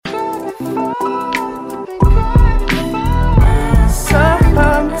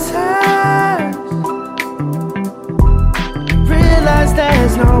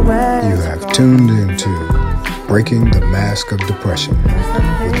tuned into Breaking the Mask of Depression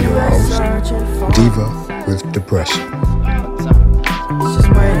with your host, Diva with Depression.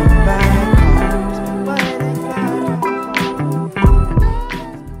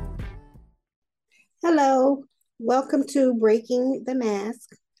 Hello, welcome to Breaking the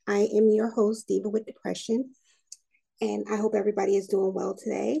Mask. I am your host, Diva with Depression, and I hope everybody is doing well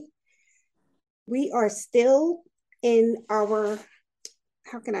today. We are still in our,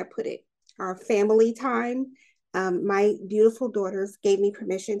 how can I put it, our family time. My beautiful daughters gave me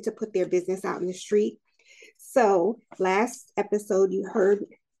permission to put their business out in the street. So last episode, you heard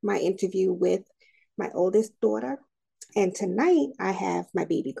my interview with my oldest daughter, and tonight I have my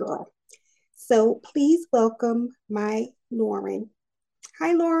baby girl. So please welcome my Lauren.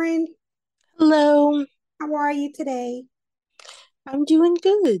 Hi, Lauren. Hello, How are you today? I'm doing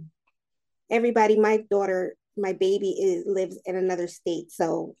good. Everybody, my daughter, my baby lives in another state,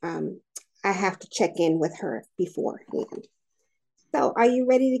 so I have to check in with her beforehand. So, are you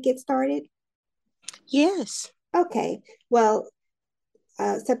ready to get started? Yes. Okay. Well,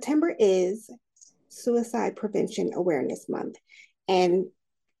 September is Suicide Prevention Awareness Month, and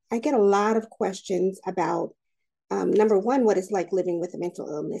I get a lot of questions about number one, what it's like living with a mental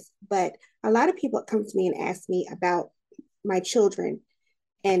illness. But a lot of people come to me and ask me about my children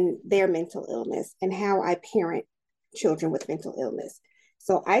and their mental illness and how I parent children with mental illness.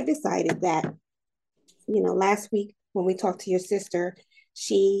 So I decided that, last week when we talked to your sister,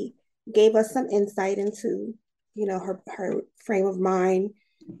 she gave us some insight into, her frame of mind,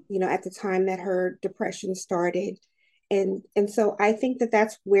 at the time that her depression started. And so I think that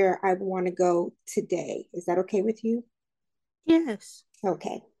that's where I want to go today. Is that okay with you? Yes.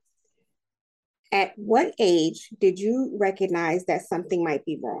 Okay. At what age did you recognize that something might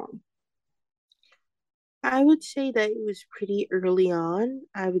be wrong? I would say that it was pretty early on.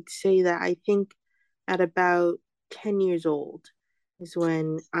 I would say that I think at about 10 years old is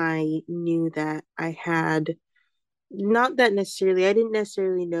when I knew that I had, not that necessarily, I didn't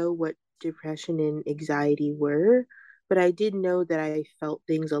necessarily know what depression and anxiety were, but I did know that I felt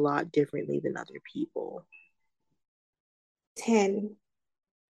things a lot differently than other people. 10.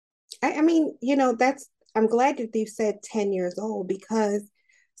 I mean, I'm glad that you said 10 years old because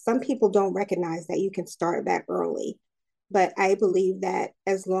some people don't recognize that you can start that early. But I believe that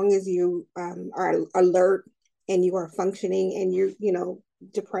as long as you are alert and you are functioning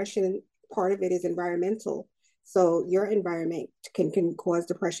and depression, part of it is environmental. So your environment can cause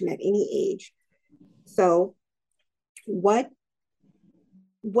depression at any age. So what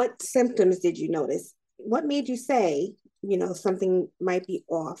what symptoms did you notice? What made you say, something might be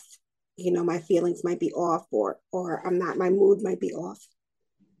off? My feelings might be off, or I'm not, my mood might be off.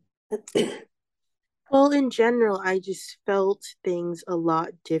 Well, in general, I just felt things a lot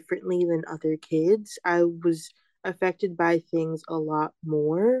differently than other kids. I was affected by things a lot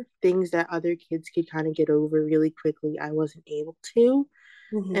more, things that other kids could kind of get over really quickly. I wasn't able to.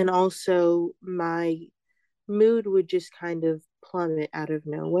 Mm-hmm. And also, my mood would just kind of plummet out of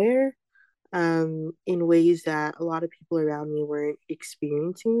nowhere, in ways that a lot of people around me weren't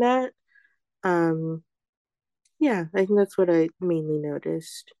experiencing that. Um, yeah, I think that's what I mainly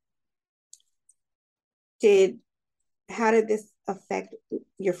noticed. Did How did this affect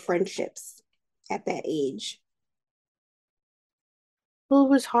your friendships at that age? Well, it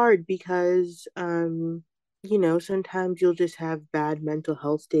was hard because, sometimes you'll just have bad mental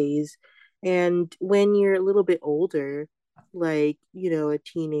health days. And when you're a little bit older, like, a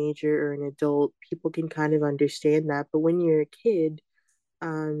teenager or an adult, people can kind of understand that. But when you're a kid,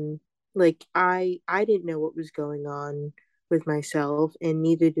 um, like I didn't know what was going on with myself, and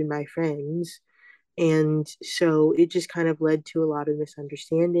neither did my friends. And so it just kind of led to a lot of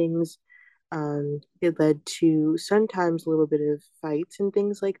misunderstandings. It led to sometimes a little bit of fights and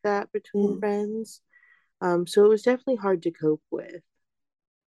things like that between Mm. friends. So it was definitely hard to cope with.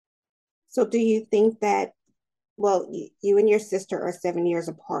 So do you think that, well, you and your sister are 7 years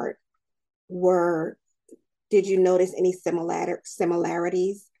apart. Were Did you notice any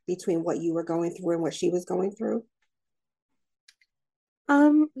similarities between what you were going through and what she was going through?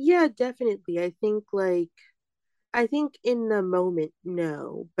 Yeah, definitely. I think in the moment,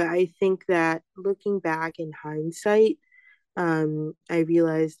 no, but I think that looking back in hindsight, I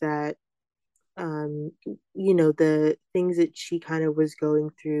realized that um, the things that she kind of was going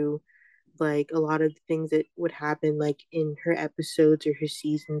through, like a lot of the things that would happen like in her episodes or her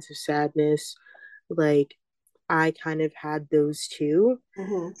seasons of sadness, like I kind of had those too.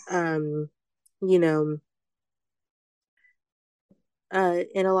 Mm-hmm. Um, you know,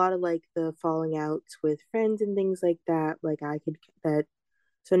 and a lot of like the falling outs with friends and things like that, like I could that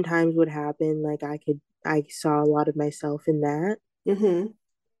sometimes would happen. Like I saw a lot of myself in that. Mm-hmm.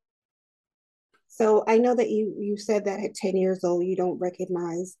 So I know that you said that at 10 years old, you don't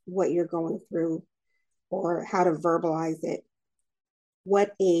recognize what you're going through or how to verbalize it.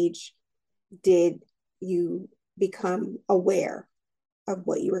 What age did you become aware of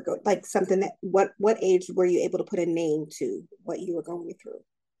what you were going, like something that what age were you able to put a name to what you were going through?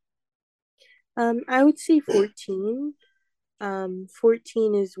 I would say 14.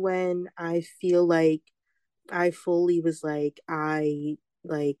 14 is when I feel like I fully was like,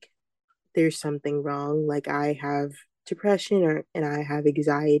 like there's something wrong. Like I have depression and I have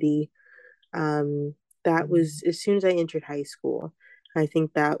anxiety. That was as soon as I entered high school. I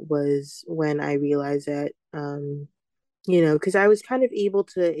think that was when I realized that, because I was kind of able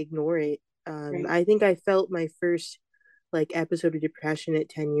to ignore it. Right. I think I felt my first like episode of depression at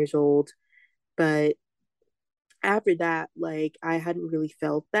 10 years old, but after that, like I hadn't really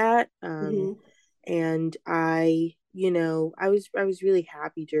felt that. Mm-hmm. And I was really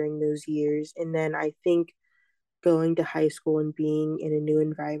happy during those years. And then I think going to high school and being in a new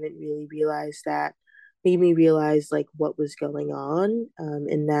environment really realized that made me realize like what was going on,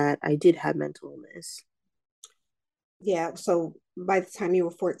 and that I did have mental illness. Yeah. So by the time you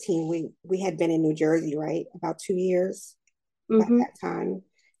were 14, we had been in New Jersey, right? About 2 years by Mm-hmm. that time.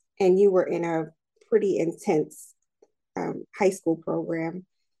 And you were in a pretty intense high school program.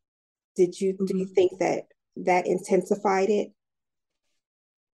 Do you Mm-hmm. think that that intensified it?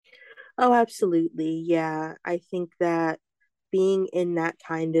 Oh, absolutely. Yeah. I think that being in that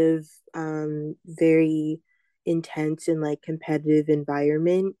kind of very intense and like competitive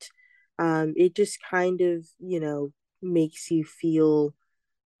environment, it just kind of, makes you feel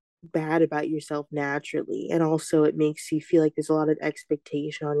bad about yourself naturally. And also, it makes you feel like there's a lot of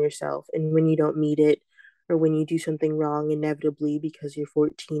expectation on yourself. And when you don't meet it, or when you do something wrong, inevitably, because you're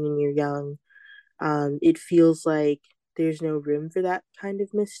 14 and you're young, it feels like there's no room for that kind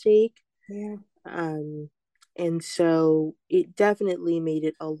of mistake. Yeah. Um, and so it definitely made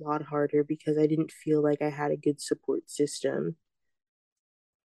it a lot harder because I didn't feel like I had a good support system.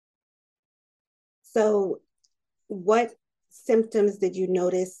 So what symptoms did you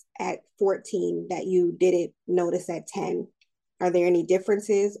notice at 14 that you didn't notice at 10? Are there any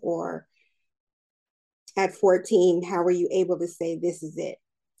differences, or at 14, how were you able to say this is it?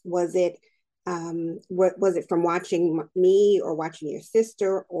 Was it what was it from watching me or watching your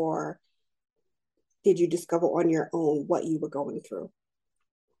sister, or did you discover on your own what you were going through?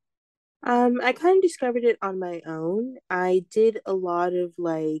 I kind of discovered it on my own. I did a lot of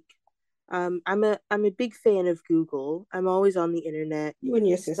like, I'm a big fan of Google. I'm always on the internet. You and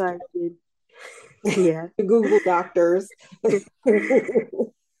your So I sister. did, yeah. The Google doctors.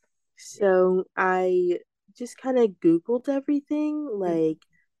 So I just kind of Googled everything like,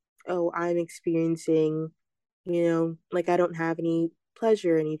 oh, I'm experiencing, like I don't have any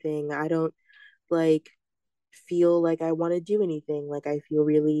pleasure or anything. I don't like feel like I want to do anything. Like I feel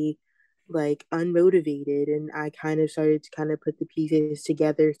really like unmotivated. And I kind of started to kind of put the pieces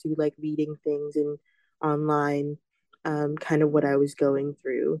together through like reading things and online, kind of what I was going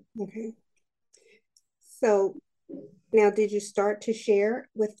through. Okay. So now, did you start to share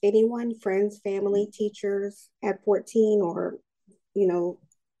with anyone, friends, family, teachers at 14, or, you know,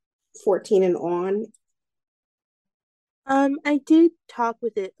 14 and on? I did talk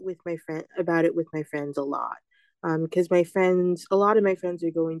with my friend about it with my friends a lot. Because a lot of my friends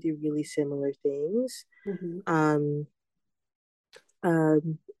are going through really similar things. Mhm.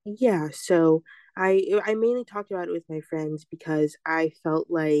 Um, yeah, so I mainly talked about it with my friends because I felt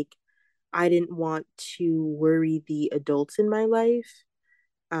like I didn't want to worry the adults in my life.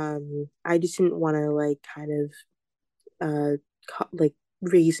 I just didn't want to like kind of like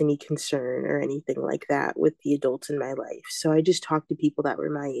raise any concern or anything like that with the adults in my life. So I just talked to people that were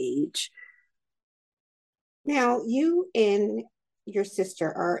my age. Now, you and your sister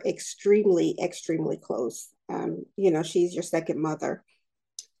are extremely, extremely close. She's your second mother.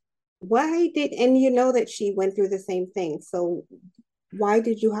 And you know that she went through the same thing. So why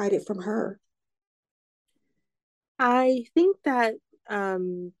did you hide it from her? I think that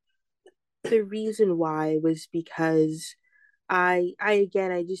um, the reason why was because I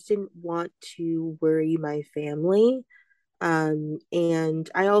just didn't want to worry my family. And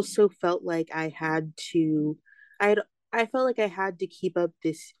I also felt like I had, I felt like I had to keep up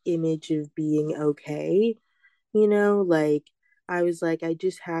this image of being okay, like I was like, I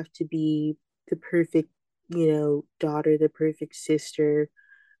just have to be the perfect, daughter, the perfect sister.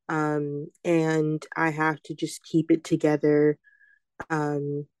 And I have to just keep it together.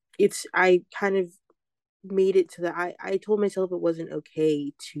 Um, I kind of made it to the I told myself it wasn't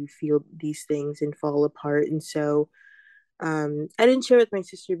okay to feel these things and fall apart. And so I didn't share with my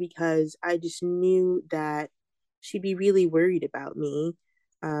sister because I just knew that she'd be really worried about me.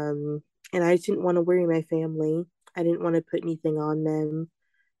 Um, and I just didn't want to worry my family. I didn't want to put anything on them.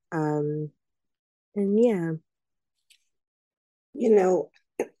 Um, and yeah. You know,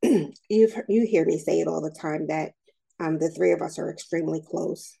 you hear me say it all the time that the three of us are extremely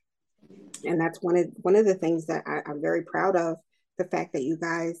close, and that's one of the things that I'm very proud of, the fact that you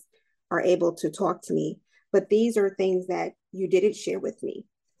guys are able to talk to me. But these are things that you didn't share with me,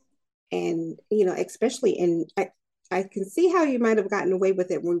 and especially I can see how you might have gotten away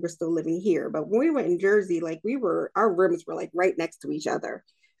with it when we were still living here, but when we were in Jersey, like our rooms were like right next to each other.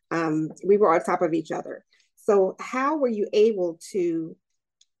 We were on top of each other. So how were you able to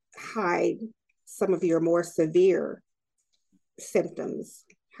hide some of your more severe symptoms?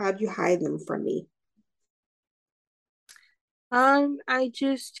 How do you hide them from me? I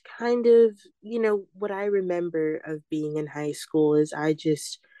just kind of, what I remember of being in high school is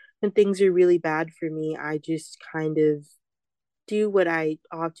when things are really bad for me, I just kind of do what I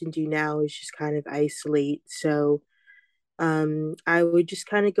often do now is just kind of isolate. So, I would just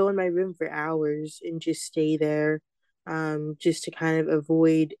kind of go in my room for hours and just stay there, just to kind of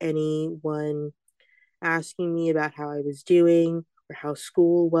avoid anyone asking me about how I was doing or how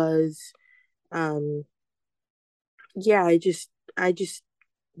school was. Um, yeah, I just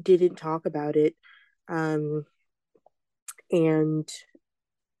didn't talk about it. Um, and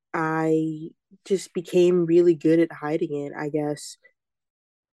I just became really good at hiding it, I guess.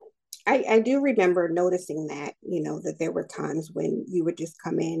 I do remember noticing that, that there were times when you would just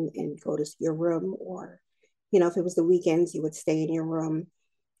come in and go to your room, or, if it was the weekends, you would stay in your room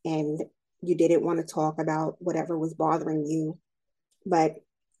and you didn't want to talk about whatever was bothering you. But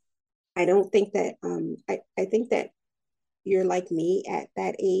I don't think that, I think that you're like me at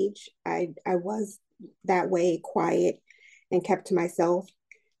that age. I was that way, quiet and kept to myself.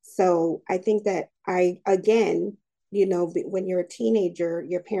 So I think that again, when you're a teenager,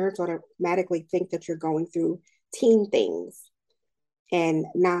 your parents automatically think that you're going through teen things and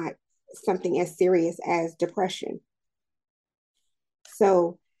not something as serious as depression.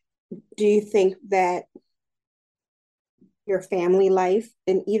 So do you think that your family life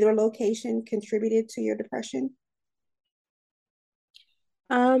in either location contributed to your depression?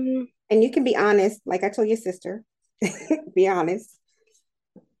 Um, And you can be honest, like I told your sister, be honest.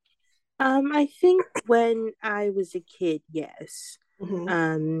 I think when I was a kid, yes. Mm-hmm,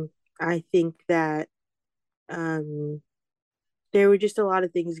 Um, I think that um there were just a lot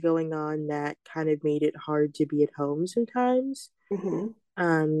of things going on that kind of made it hard to be at home sometimes. mm-hmm.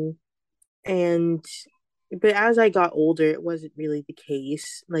 Um, and but as I got older, it wasn't really the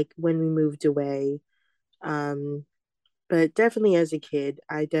case. Like when we moved away, um, but definitely as a kid,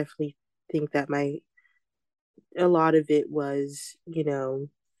 I definitely think that my a lot of it was,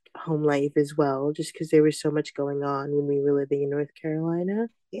 home life as well, just because there was so much going on when we were living in North Carolina.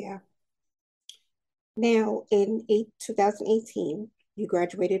 Yeah. Now, in 2018, you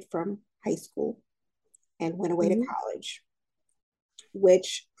graduated from high school and went away to Mhm. college,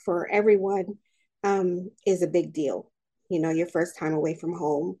 which for everyone is a big deal. Your first time away from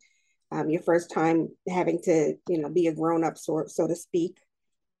home, your first time having to, be a grown up, so to speak.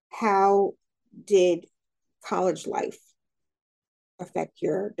 How did college life affect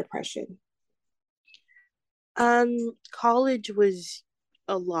your depression? College was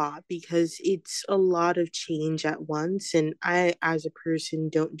a lot because it's a lot of change at once, and I, as a person,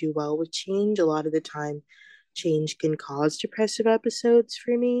 don't do well with change. A lot of the time, change can cause depressive episodes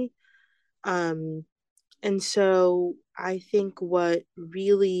for me. Um, and so I think what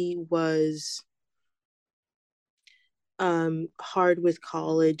really was hard with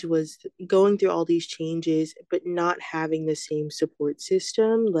college was going through all these changes, but not having the same support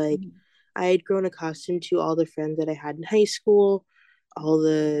system. Like I had grown accustomed to all the friends that I had in high school, all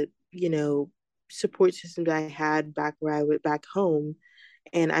the, support systems I had back where I went back home.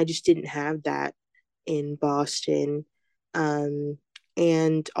 And I just didn't have that in Boston. Um,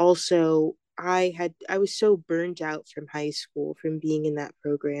 and also I was so burned out from high school from being in that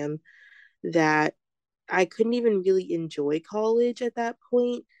program that I couldn't even really enjoy college at that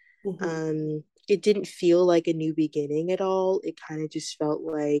point. Mm-hmm, It didn't feel like a new beginning at all. It kind of just felt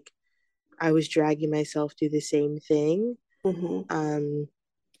like I was dragging myself through the same thing. mm-hmm. Um,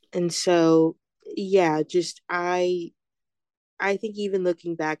 and so, yeah, just I think even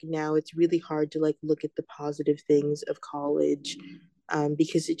looking back now, it's really hard to like look at the positive things of college,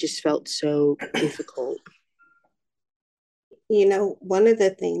 because it just felt so difficult. One of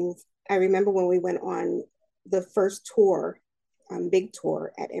the things I remember when we went on the first tour, big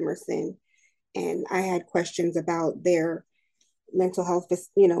tour at Emerson, and I had questions about their mental health,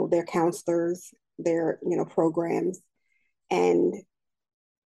 their counselors, their, programs. And,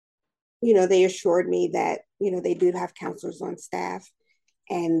 they assured me that, they do have counselors on staff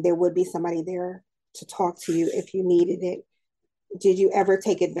and there would be somebody there to talk to you if you needed it. Did you ever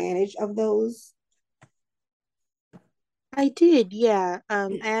take advantage of those? I did, yeah.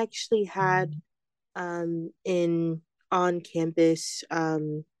 I actually had in on campus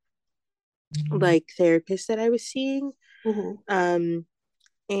like therapists that I was seeing. Mm-hmm. Um,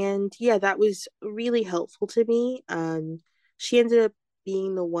 and yeah, that was really helpful to me. She ended up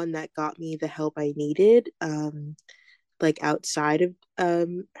being the one that got me the help I needed, like outside of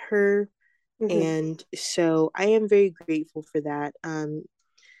her. Mm-hmm. And so I am very grateful for that.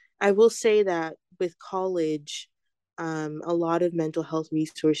 I will say that with college, a lot of mental health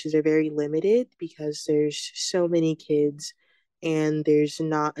resources are very limited because there's so many kids and there's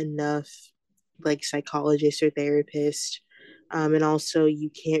not enough like psychologists or therapists. And also, you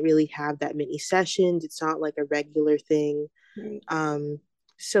can't really have that many sessions. It's not like a regular thing. Right. Um,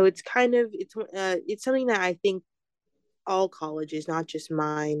 so it's kind of it's something that I think all colleges, not just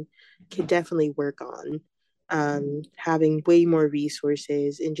mine, could definitely work on. Having way more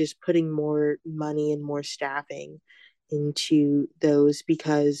resources and just putting more money and more staffing into those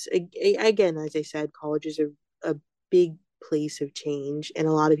because again, as I said, college is a big place of change and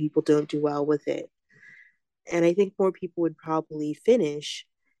a lot of people don't do well with it. And I think more people would probably finish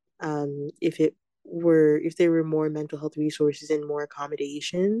if there were more mental health resources and more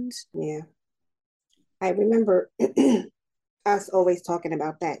accommodations. Yeah. I remember us always talking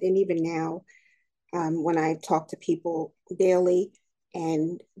about that. And even now, when I talk to people daily,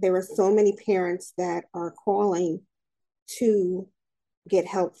 and there are so many parents that are calling to get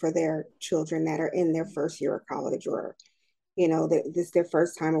help for their children that are in their first year of college, or, this is their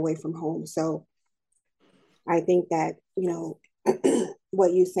first time away from home. So I think that,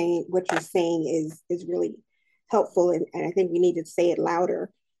 what you're saying is really helpful. And I think we need to say it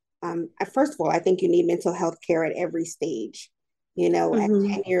louder. First of all, I think you need mental health care at every stage. At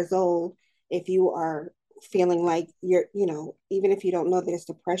Mm-hmm. 10 years old, if you are feeling like you're, even if you don't know there's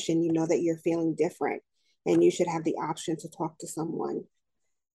depression, you know that you're feeling different and you should have the option to talk to someone.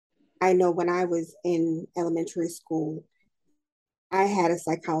 I know when I was in elementary school, I had a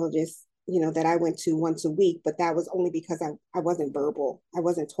psychologist, that I went to once a week, but that was only because I wasn't verbal. I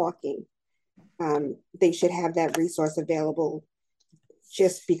wasn't talking. They should have that resource available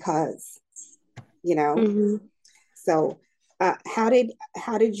just because, you know. Mm-hmm. So, how did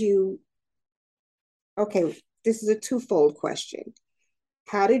you? Okay, this is a twofold question.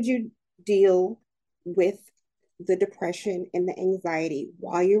 How did you deal with the depression and the anxiety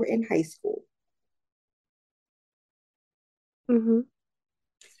while you were in high school? Mm-hmm.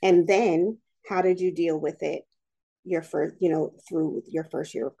 And then how did you deal with it through your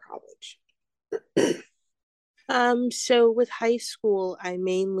first year of college? So with high school, I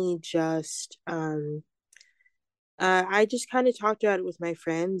mainly just I just kind of talked about it with my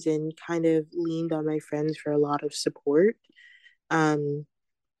friends and kind of leaned on my friends for a lot of support. Um,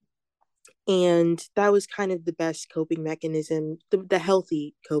 and that was kind of the best coping mechanism, the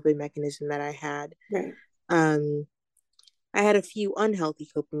healthy coping mechanism that I had. Right. Um, I had a few unhealthy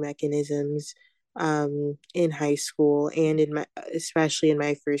coping mechanisms in high school and in my especially in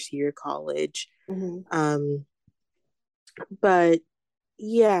my first year of college. Mm-hmm. Um, but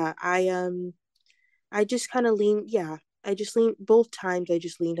yeah, I just kind of leaned, yeah, I just leaned both times. I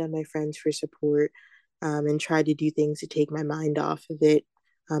just leaned on my friends for support and tried to do things to take my mind off of it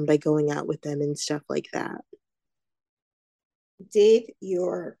by going out with them and stuff like that. Did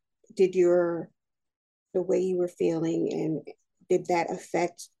your the way you were feeling, and did that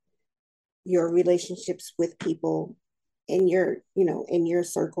affect your relationships with people in your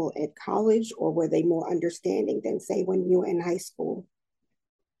circle at college, or were they more understanding than say when you were in high school?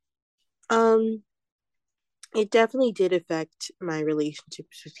 Um, it definitely did affect my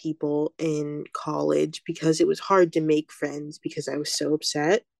relationships with people in college because it was hard to make friends because I was so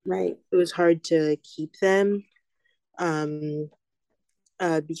upset. Right. It was hard to keep them um,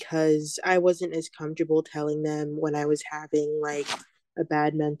 because I wasn't as comfortable telling them when I was having like a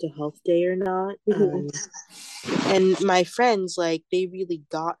bad mental health day or not. Mm-hmm. And my friends, like, they really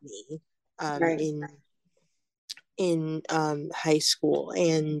got me um, Right. in in high school.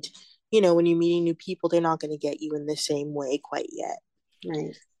 And when you're meeting new people, they're not going to get you in the same way quite yet.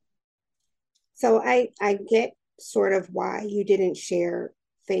 Right. So I get sort of why you didn't share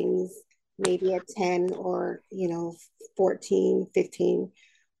things maybe at 10 or 14, 15.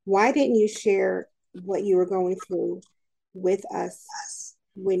 Why didn't you share what you were going through with us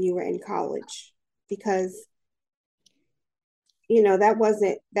when you were in college, because that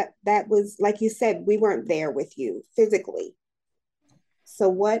wasn't that was like you said, we weren't there with you physically. So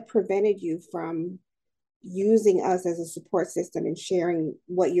what prevented you from using us as a support system and sharing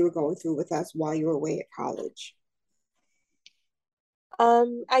what you were going through with us while you were away at college?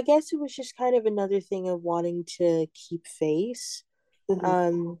 I guess it was just kind of another thing of wanting to keep face. Mm-hmm.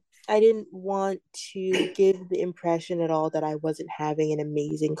 Um, I didn't want to give the impression at all that I wasn't having an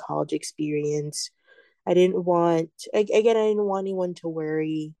amazing college experience. I didn't want, again, I didn't want anyone to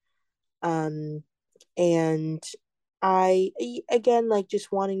worry. Um, and again, like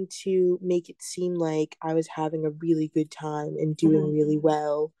just wanting to make it seem like I was having a really good time and doing Mm-hmm. really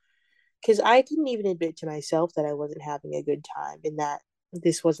well. Because I couldn't even admit to myself that I wasn't having a good time and that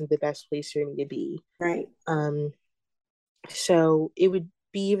this wasn't the best place for me to be. Right. Um, so it would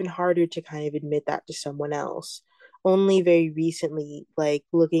be even harder to kind of admit that to someone else. Only very recently, like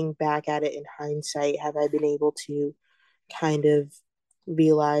looking back at it in hindsight, have I been able to kind of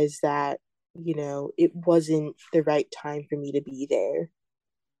realize that, it wasn't the right time for me to be there.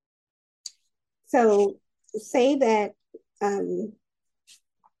 So say that, um,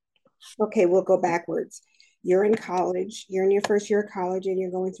 okay, we'll go backwards. You're in college, you're in your first year of college and you're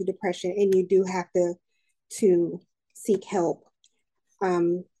going through depression and you do have to seek help.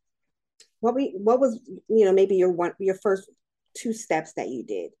 Um, what was, maybe your first two steps that you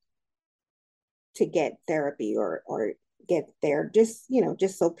did to get therapy or get there, just,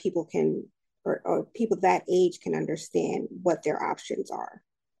 just so people can, or people that age can understand what their options are.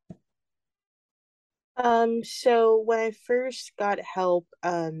 So when I first got help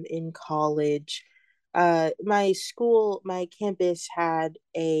in college, my campus had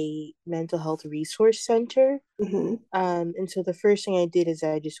a mental health resource center. Mm-hmm. And so the first thing I did is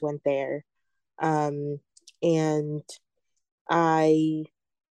I just went there. Um, and I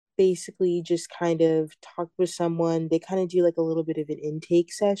basically just kind of talked with someone. They kind of do like a little bit of an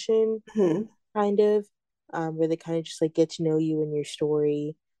intake session, Mm-hmm. kind of, where they kind of just like get to know you and your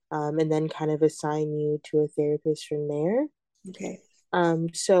story, and then kind of assign you to a therapist from there. Okay.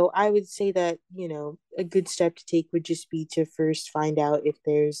 So I would say that, a good step to take would just be to first find out if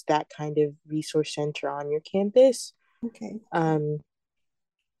there's that kind of resource center on your campus. Okay. Um,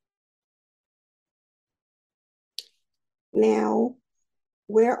 Now,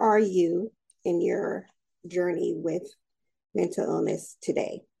 where are you in your journey with mental illness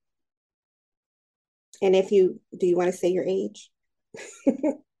today? And if you do, you want to say your age?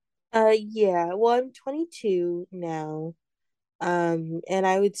 yeah, well, I'm 22 now. And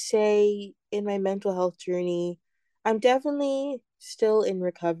I would say in my mental health journey, I'm definitely still in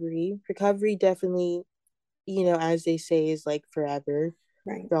recovery. Recovery definitely, as they say, is like forever.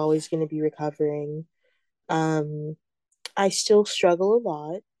 Right. You're always going to be recovering. Um, I still struggle a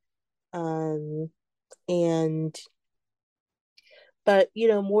lot. Um, and, but,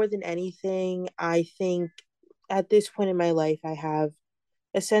 more than anything, I think at this point in my life, I have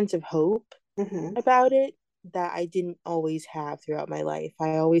a sense of hope Mm-hmm. about it that I didn't always have throughout my life.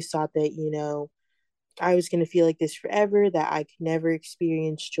 I always thought that, I was going to feel like this forever, that I could never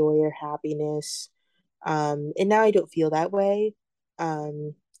experience joy or happiness. And now I don't feel that way.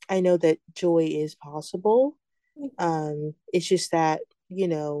 Um, I know that joy is possible. It's just that,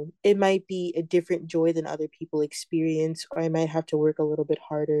 it might be a different joy than other people experience, or I might have to work a little bit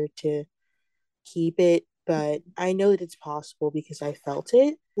harder to keep it. But I know that it's possible because I felt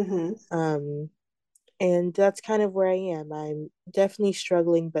it. Mm-hmm. Um, and that's kind of where I am. I'm definitely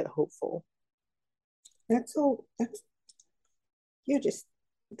struggling, but hopeful. That's you're just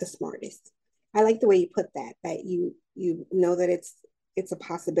the smartest. I like the way you put that, that you know that it's a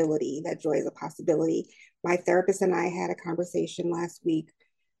possibility, that joy is a possibility. My therapist and I had a conversation last week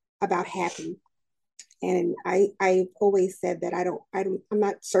about happy. And I've always said that I'm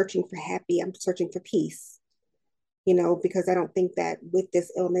not searching for happy, I'm searching for peace, because I don't think that with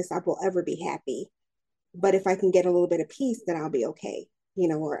this illness I will ever be happy. But if I can get a little bit of peace, then I'll be okay,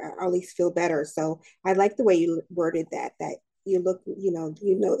 or at least feel better. So I like the way you worded that you look,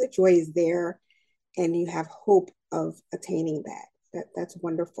 that joy is there and you have hope of attaining that. That's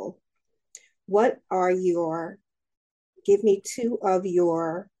wonderful. What are your, give me two of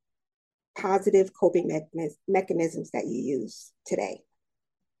your positive coping mechanisms that you use today?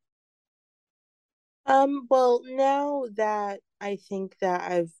 Well, now that I think that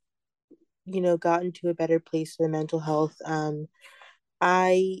I've, gotten to a better place with mental health,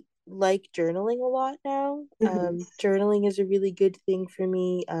 I like journaling a lot now. Mm-hmm. Journaling is a really good thing for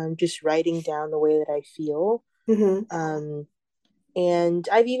me. Just writing down the way that I feel. Mm-hmm. Um, And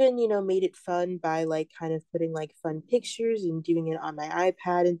I've even, made it fun by like kind of putting like fun pictures and doing it on my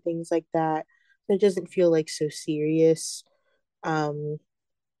iPad and things like that. So it doesn't feel like so serious. Um,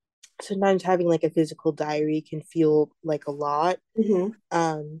 Sometimes having like a physical diary can feel like a lot. Mm-hmm.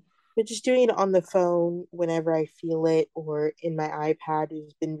 Um, but just doing it on the phone whenever I feel it or in my iPad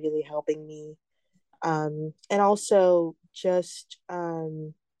has been really helping me. And also just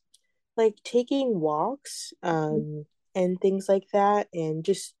like taking walks and things like that, and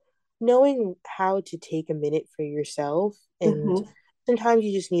just knowing how to take a minute for yourself. And Mm-hmm. sometimes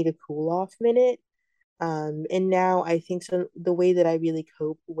you just need a cool off minute. And now I think so. The way that I really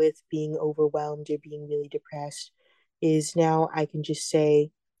cope with being overwhelmed or being really depressed is now I can just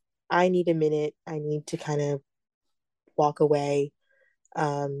say, I need a minute. I need to kind of walk away.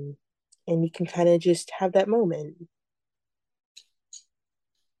 Um, and you can kind of just have that moment.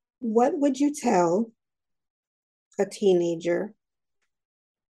 What would you tell a teenager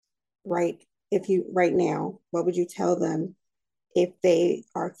right if you right now? What would you tell them if they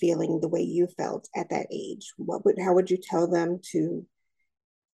are feeling the way you felt at that age? How would you tell them to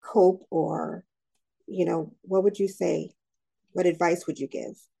cope, or what would you say? What advice would you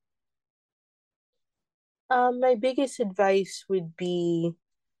give? My biggest advice would be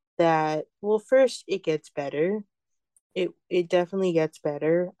that, well, first it gets better. It definitely gets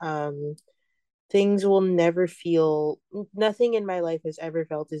better. Things will never feel Nothing in my life has ever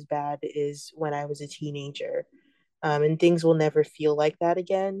felt as bad as when I was a teenager. And things will never feel like that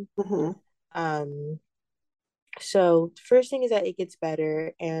again. Mm-hmm. Um, so the first thing is that it gets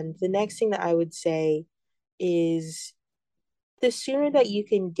better, and the next thing that I would say is the sooner that you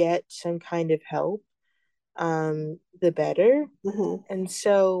can get some kind of help, the better. Mm-hmm. And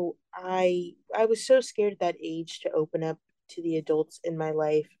so I was so scared at that age to open up to the adults in my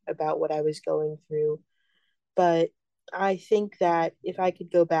life about what I was going through. But I think that if I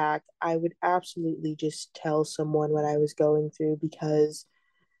could go back, I would absolutely just tell someone what I was going through, because,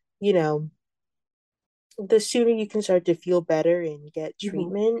 you know, the sooner you can start to feel better and get Mm-hmm.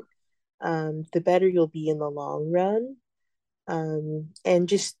 treatment, the better you'll be in the long run. And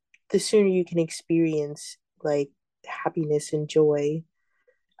just the sooner you can experience like happiness and joy.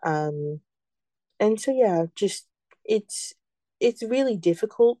 Um, and so yeah, just it's it's really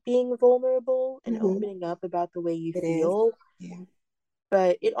difficult being vulnerable and Mm-hmm. opening up about the way you It is. feel, Yeah.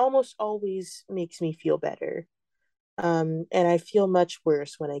 but it almost always makes me feel better. And I feel much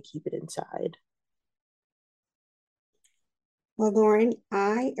worse when I keep it inside. Well, Lauren,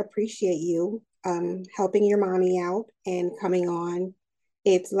 I appreciate you helping your mommy out and coming on.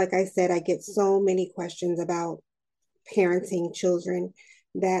 It's like I said, I get so many questions about parenting children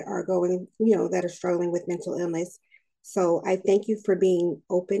that are that are struggling with mental illness. So I thank you for being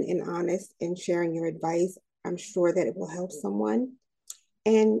open and honest and sharing your advice. I'm sure that it will help someone,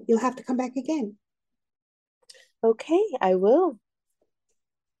 and you'll have to come back again. Okay, I will.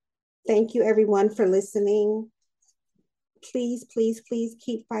 Thank you, everyone, for listening. Please, please, please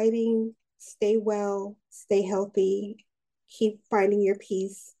keep fighting. Stay well, stay healthy, keep finding your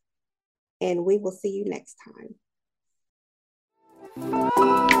peace, and we will see you next time.